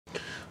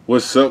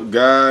What's up,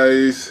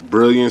 guys?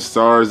 Brilliant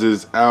Stars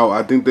is out.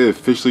 I think they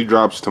officially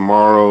drops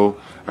tomorrow.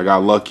 I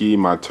got lucky.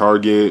 My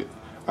Target,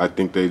 I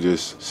think they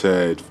just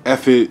said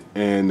F it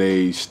and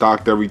they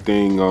stocked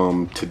everything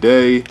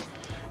today,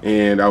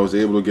 and I was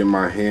able to get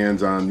my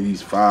hands on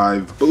these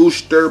 5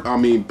 blister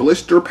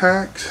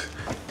packs,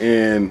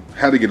 and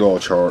had to get all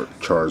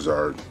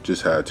Charizard.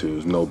 Just had to.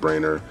 It's no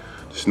brainer.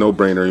 It's no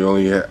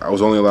brainer. I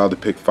was only allowed to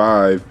pick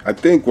 5. I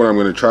think what I'm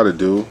gonna try to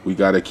do, we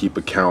gotta keep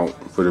a count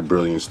for the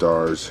Brilliant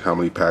Stars, how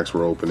many packs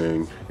we're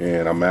opening,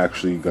 and I'm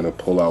actually gonna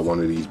pull out one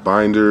of these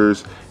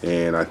binders,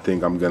 and I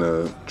think I'm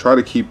gonna try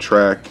to keep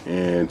track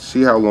and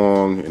see how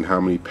long and how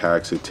many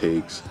packs it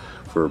takes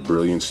for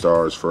Brilliant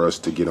Stars for us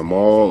to get them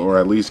all, or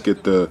at least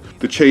get the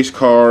chase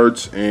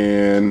cards,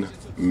 and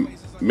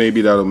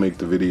maybe that'll make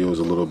the videos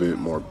a little bit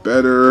more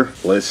better.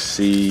 Let's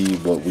see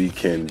what we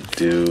can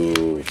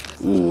do.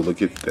 Ooh,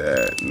 look at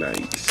that.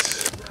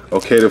 Nice.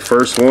 Okay, the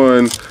first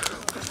one.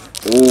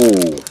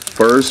 Ooh,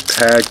 first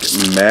pack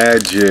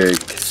magic.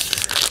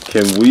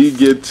 Can we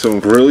get some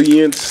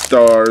Brilliant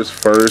Stars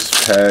first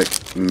pack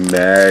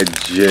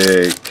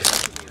magic?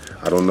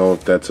 I don't know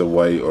if that's a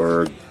white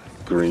or a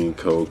green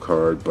code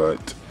card,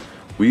 but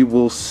we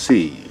will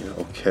see.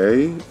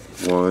 Okay,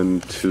 1,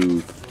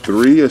 2,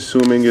 3,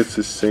 assuming it's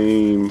the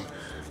same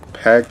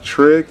pack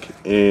trick,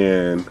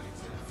 and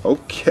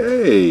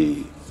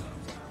okay.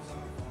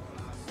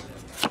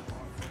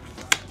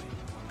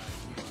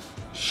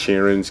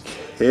 Sharon's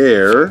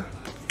Care,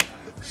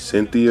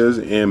 Cynthia's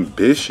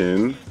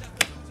Ambition,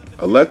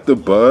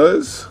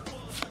 Electabuzz,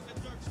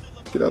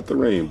 get out the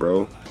rain,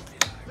 bro.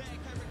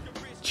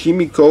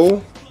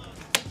 Chimico,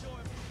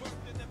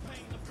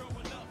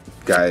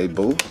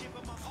 Gibble,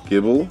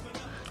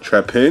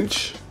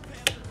 Trapinch.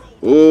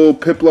 Oh,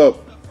 Piplup.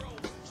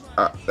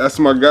 That's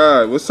my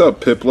guy. What's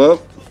up,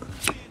 Piplup?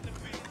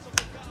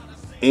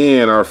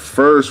 And our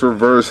first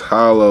reverse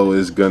holo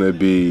is going to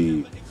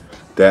be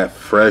that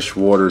fresh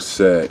water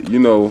set. You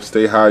know,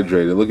 stay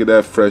hydrated. Look at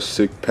that fresh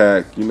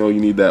 6-pack. You know, you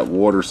need that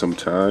water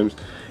sometimes.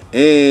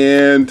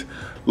 And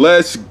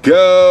let's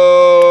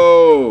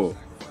go.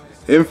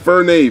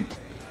 Infernape.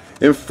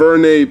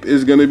 Infernape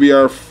is going to be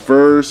our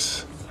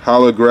first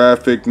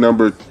holographic,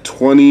 number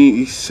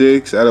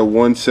 26 out of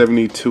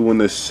 172 in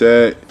the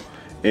set,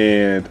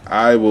 and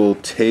I will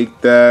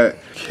take that.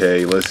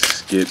 Okay,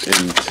 let's get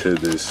into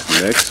this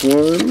next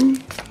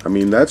one. I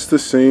mean, that's the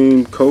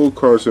same code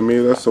card, so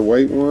maybe that's the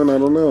white one. I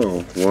don't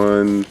know.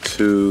 1,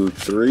 2,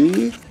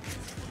 3.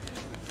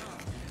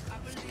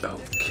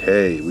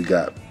 Okay, we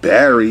got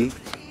Barry,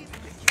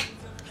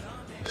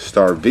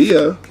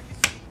 Starvia,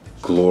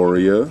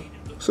 Gloria.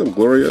 What's up,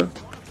 Gloria?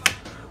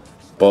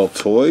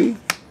 Baltoy,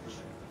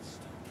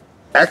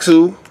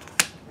 Axu,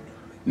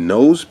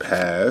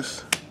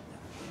 Nosepass,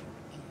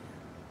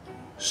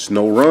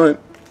 Snorunt,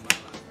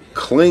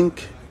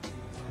 Clink.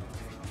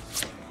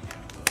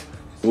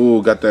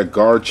 Ooh, got that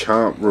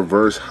Garchomp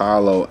reverse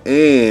holo,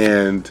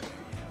 and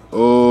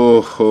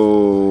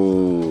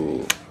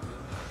oh,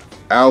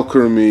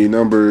 Alchemy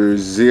number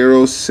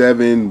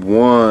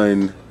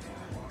 071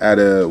 out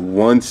of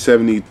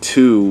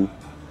 172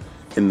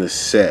 in the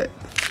set.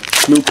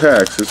 New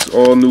packs. It's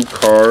all new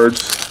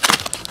cards.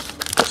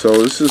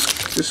 So this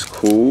is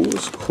cool.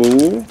 It's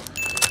cool.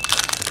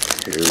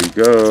 Here we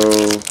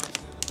go.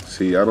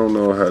 See, I don't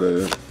know how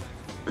to.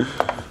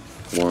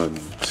 1,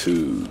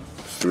 2,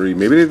 3.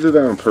 Maybe they did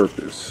that on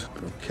purpose.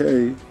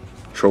 Okay.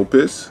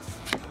 Tropius,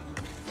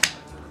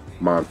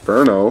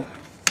 Monferno,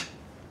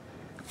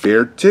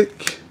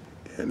 Beartic,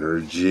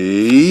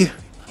 Energy,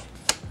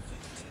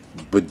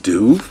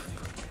 Bidoof,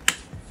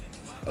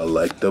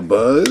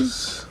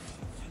 Electabuzz,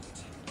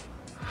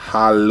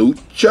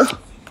 Halucha,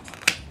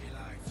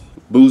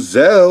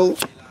 Buzzell,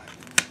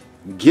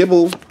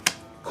 Gibble,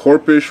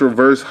 Corpus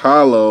reverse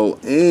holo,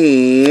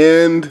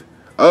 and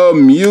a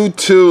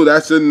Mewtwo.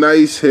 That's a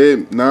nice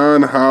hit.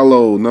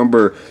 Non-holo,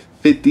 number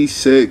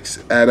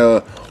 56 out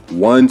of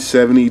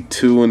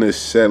 172 in the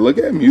set. Look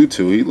at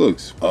Mewtwo. He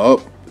looks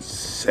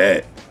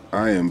upset.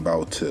 I am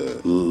about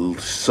to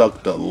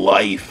suck the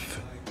life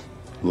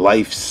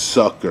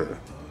sucker.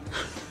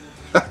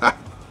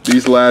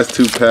 These last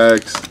 2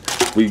 packs,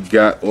 we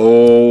got,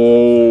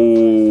 oh,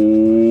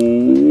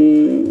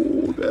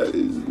 that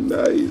is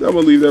nice. I'm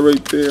gonna leave that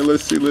right there.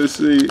 Let's see.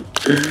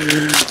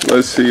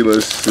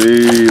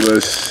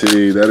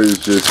 That is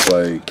just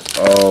like,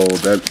 oh,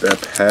 that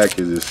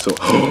package is so,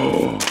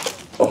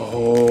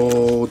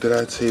 oh, did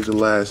I save the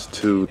last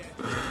 2?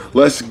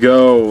 Let's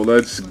go.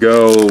 Let's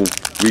go.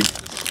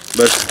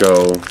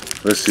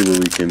 Let's see what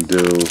we can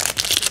do.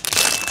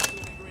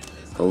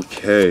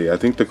 Okay, I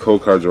think the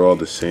code cards are all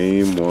the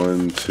same.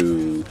 1,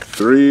 2,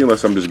 3,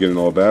 unless I'm just getting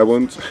all bad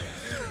ones.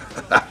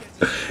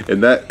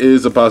 And that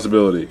is a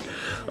possibility.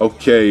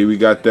 Okay, we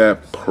got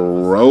that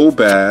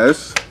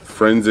Probass,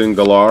 Frenzen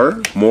Galar,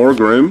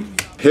 Morgrim,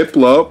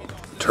 Piplup,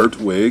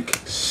 Turtwig,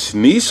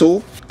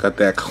 Sneasel, got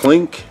that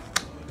Clink,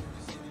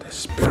 that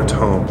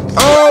Spiritomb.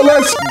 Oh,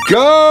 let's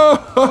go!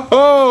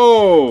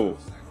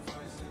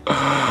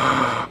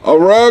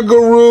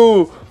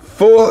 Aragaru,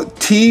 full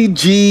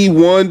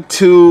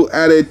TG12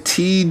 out of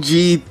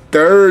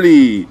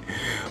TG30.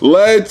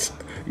 Let's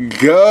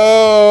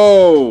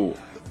go.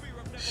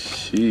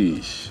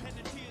 Sheesh.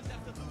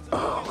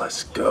 Oh,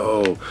 let's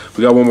go.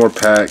 We got one more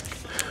pack.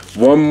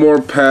 One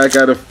more pack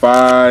out of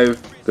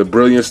 5. The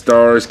Brilliant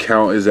Stars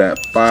count is at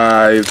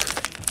 5.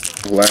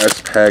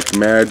 Last pack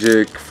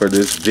magic for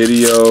this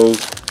video.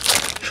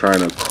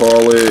 Trying to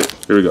call it.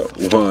 Here we go.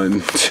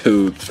 1,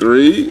 2,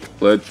 3.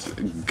 Let's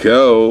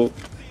go.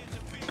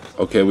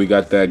 Okay, we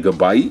got that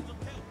Gabite.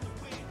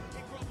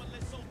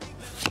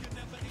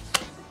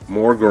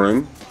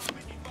 Morgrem.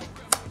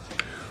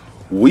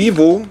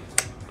 Weevil.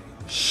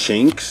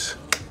 Shinx.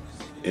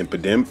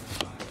 Impidimp.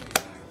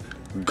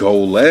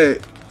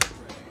 Golett.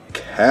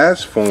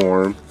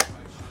 Castform.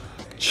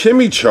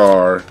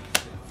 Chimichar.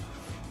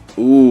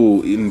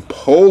 Ooh,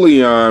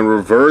 Empoleon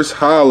Reverse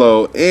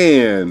Hollow,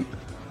 and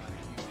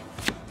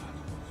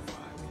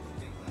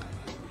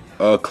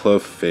a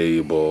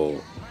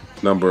Clefable.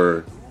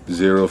 Number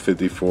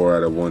 054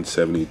 out of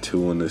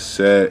 172 in the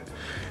set.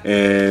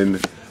 And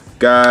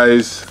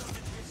guys,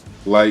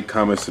 like,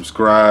 comment,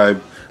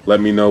 subscribe. Let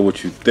me know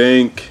what you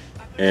think.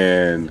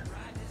 And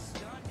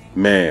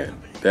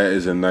man, that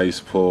is a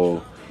nice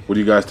pull. What do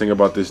you guys think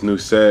about this new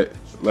set?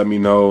 Let me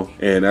know.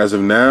 And as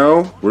of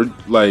now, we're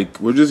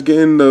just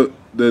getting the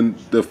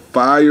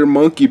fire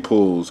monkey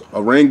pulls.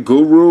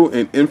 Oranguru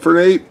and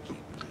Infernape.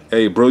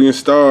 Hey, Brilliant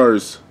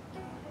Stars.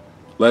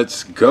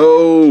 Let's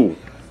go.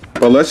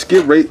 But let's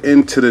get right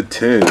into the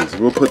tins.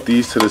 We'll put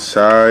these to the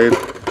side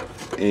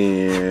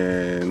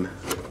and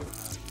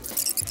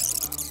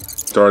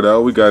start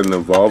out. We got an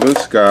Evolving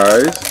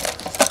Skies,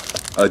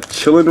 a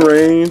Chilling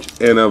Range,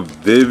 and a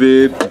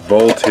Vivid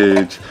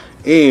Voltage.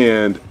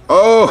 And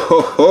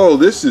oh,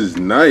 this is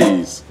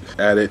nice.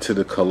 Add it to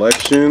the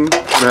collection. I'm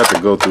gonna have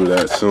to go through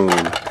that soon.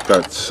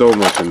 Got so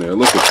much in there.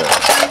 Look at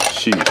that.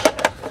 Sheesh.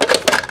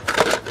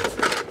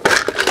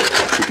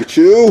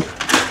 Pikachu.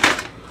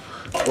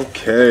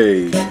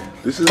 Okay.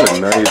 This is a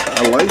nice,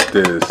 I like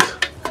this.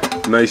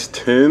 Nice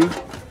tin.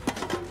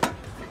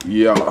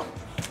 Yeah.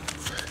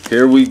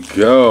 Here we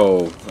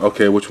go.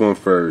 Okay, which one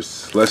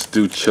first? Let's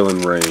do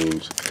Chilling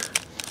Range.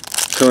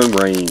 Chilling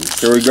Range.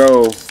 Here we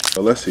go.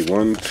 So let's see.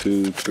 1,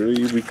 2,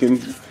 3. We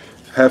can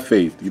have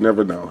faith. You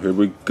never know. Here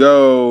we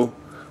go.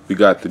 We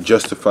got the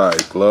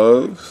Justified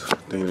Gloves.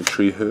 Dana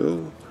Tree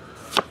Hill.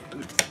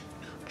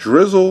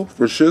 Drizzle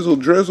for Shizzle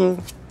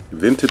Drizzle.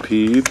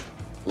 Ventipede.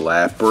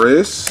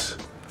 Lapras.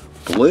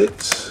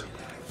 Blitz.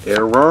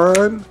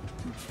 Aeron.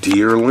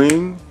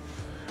 Deerling.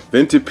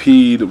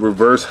 Ventipede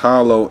Reverse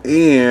Hollow,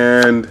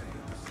 and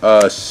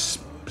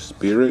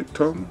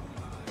Spiritomb.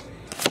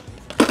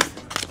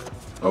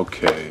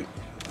 Okay.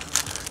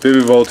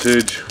 Vivid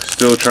Voltage.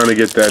 Still trying to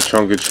get that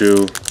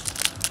Chunkachu.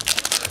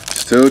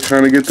 Still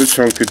trying to get the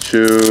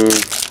Chunkachu.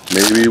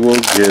 Maybe we'll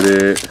get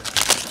it.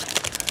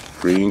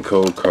 Green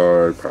code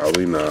card.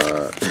 Probably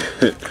not.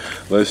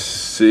 Let's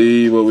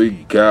see what we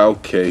got.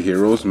 Okay.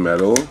 Heroes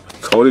Metal.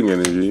 Coding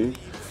Energy.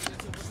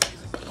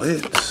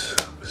 Blitz.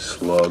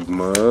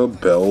 Slugma.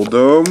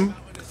 Beldum.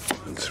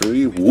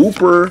 3.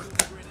 Wooper.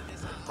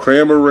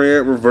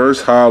 Cramorant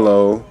Reverse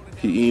Hollow.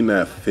 He eating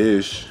that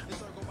fish.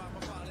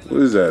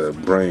 What is that? A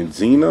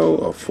Branzino?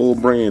 A full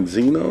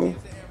Branzino?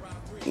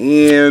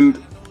 And,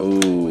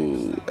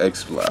 ooh,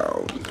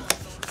 Exploud.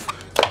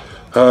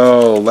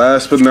 Oh,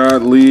 last but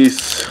not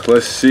least,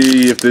 let's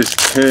see if this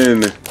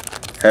tin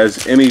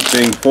has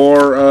anything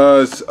for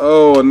us.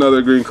 Oh,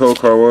 another green code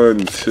card.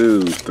 1,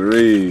 2,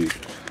 3.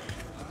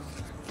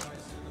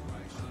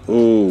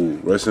 Ooh,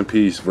 rest in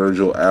peace,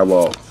 Virgil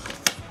Abloh.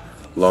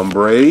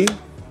 Lombre.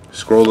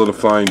 Scroll of the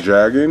Flying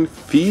Dragon.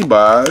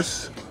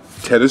 Feebas.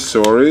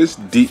 Teddisaurus,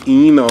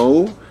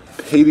 Deino,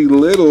 Pity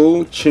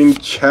Little,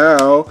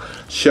 Chinchou,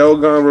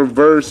 Shelgon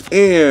Reverse,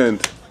 and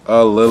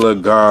a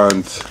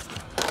Lilligant.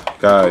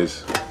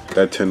 Guys,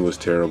 that tin was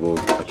terrible.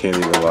 I can't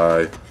even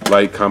lie.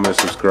 Like, comment,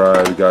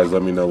 subscribe. Guys,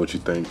 let me know what you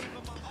think.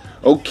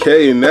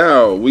 Okay,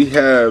 now we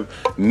have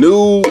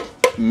new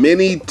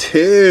mini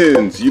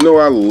tins. You know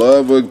I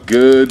love a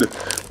good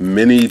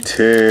mini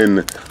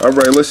tin. All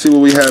right, let's see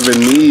what we have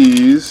in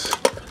these.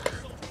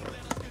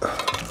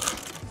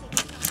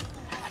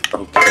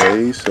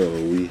 Okay, so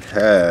we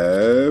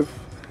have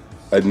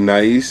a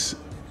nice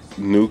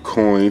new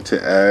coin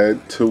to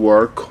add to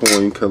our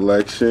coin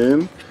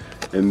collection.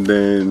 And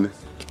then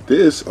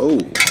this, oh,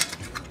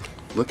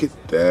 look at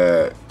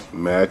that.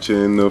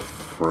 Matching the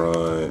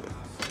front.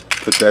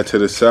 Put that to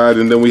the side.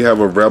 And then we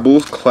have a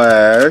Rebels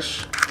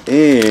Clash.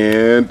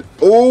 And,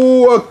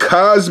 oh, a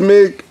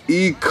Cosmic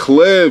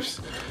Eclipse.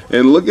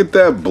 And look at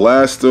that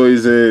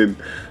Blastoise in.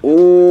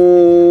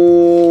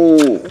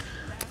 Oh.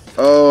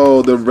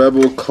 Oh, the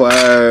Rebel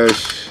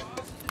Clash.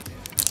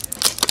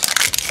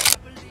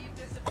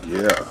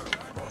 Yeah.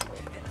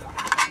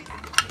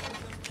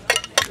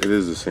 It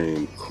is the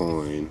same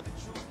coin.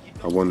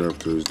 I wonder if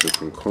there's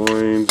different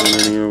coins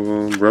in any of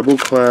them. Rebel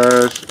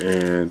Clash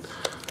and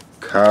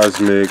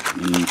Cosmic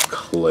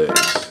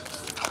Eclipse.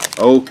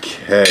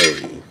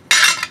 Okay.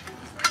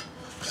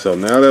 So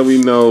now that we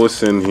know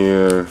what's in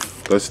here,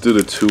 Let's do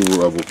the 2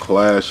 Rebel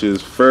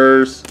Clashes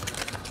first.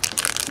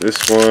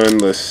 This one,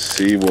 let's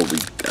see what we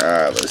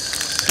got. Let's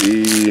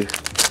see.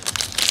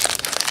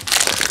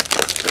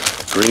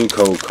 Green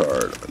code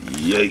card.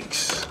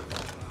 Yikes.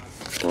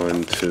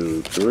 1,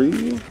 2,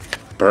 3.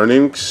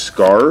 Burning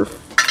Scarf.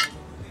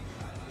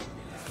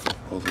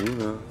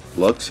 Olina.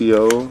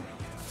 Luxio.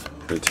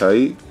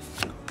 Tight.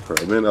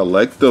 Herman.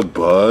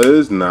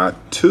 Electabuzz.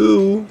 Not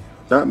 2.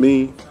 Not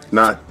me.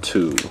 Not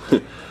 2.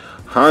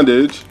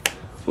 Hondage.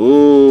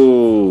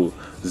 Ooh.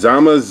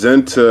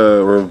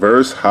 Zamazenta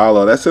Reverse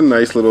Hollow. That's a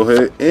nice little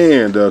hit.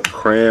 And a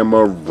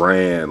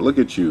Cramorant. Look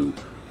at you.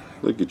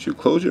 Look at you.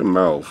 Close your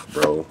mouth,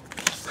 bro.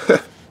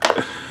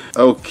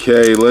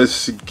 Okay,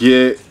 let's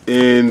get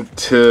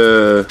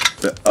into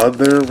the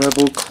other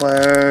Rebel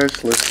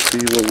Clash. Let's see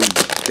what we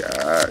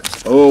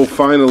got. Oh,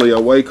 finally, a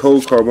white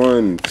code card.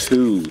 1,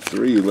 2,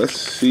 3. Let's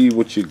see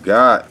what you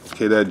got.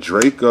 Okay, that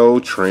Draco,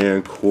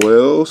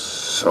 Tranquil,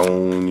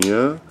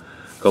 Sonia,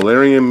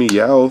 Galarian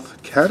Meowth,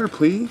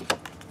 Caterpie,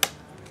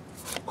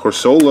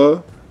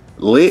 Corsola,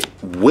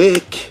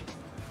 Litwick.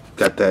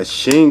 Got that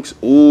Shinx.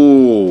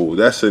 Ooh,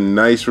 that's a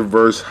nice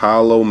reverse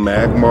hollow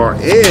Magmar.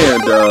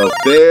 And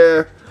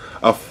there,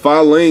 a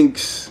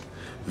Phalanx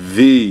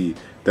V.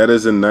 That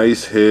is a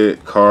nice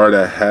hit card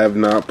I have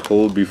not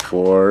pulled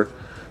before.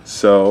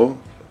 So,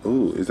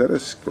 ooh, is that a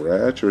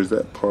scratch or is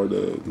that part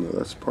of, no,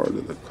 that's part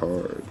of the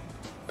card.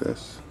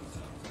 That's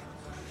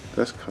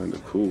kind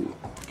of cool.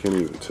 Can't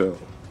even tell.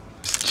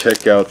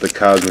 Check out the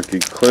Cosmic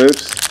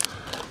Eclipse.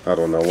 I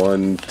don't know,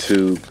 1,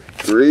 2,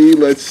 3.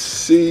 Let's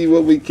see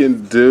what we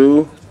can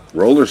do.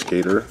 Roller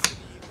Skater,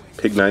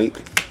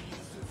 Pignite,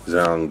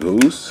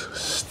 Zangoose,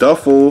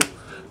 Stuffle,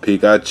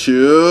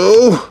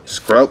 Pikachu,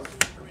 Scrub,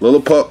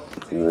 Lillipup,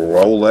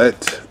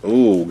 Rowlet.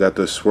 Ooh, got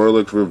the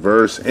Swirlix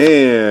Reverse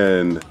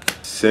and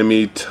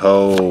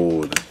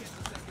Semi-Toad.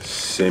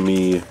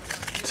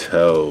 Semi-Toad.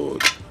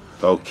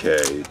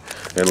 Okay.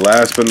 And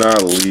last but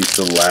not least,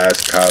 the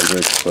last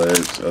Cosmic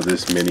Eclipse of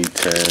this mini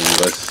 10.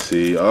 Let's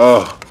see.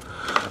 Oh,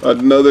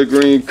 another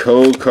green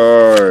code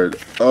card.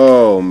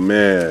 Oh,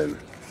 man.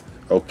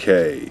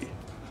 Okay.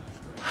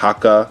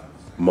 Haka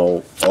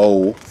Mo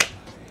O.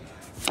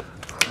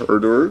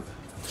 Herder.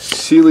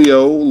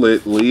 Celio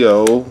Lit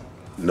Leo.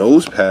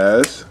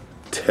 Nosepass.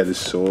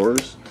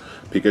 Teddisaurs.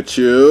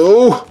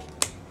 Pikachu.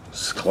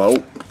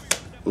 Sklope.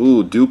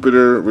 Ooh,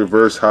 Jupiter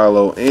Reverse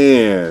Hollow.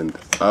 And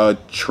a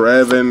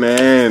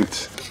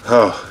Trevenant.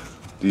 Oh,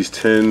 these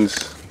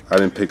 10s. I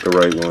didn't pick the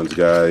right ones,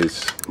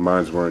 guys.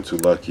 Mines weren't too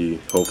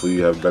lucky. Hopefully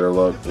you have better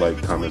luck.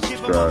 Like, comment,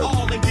 subscribe.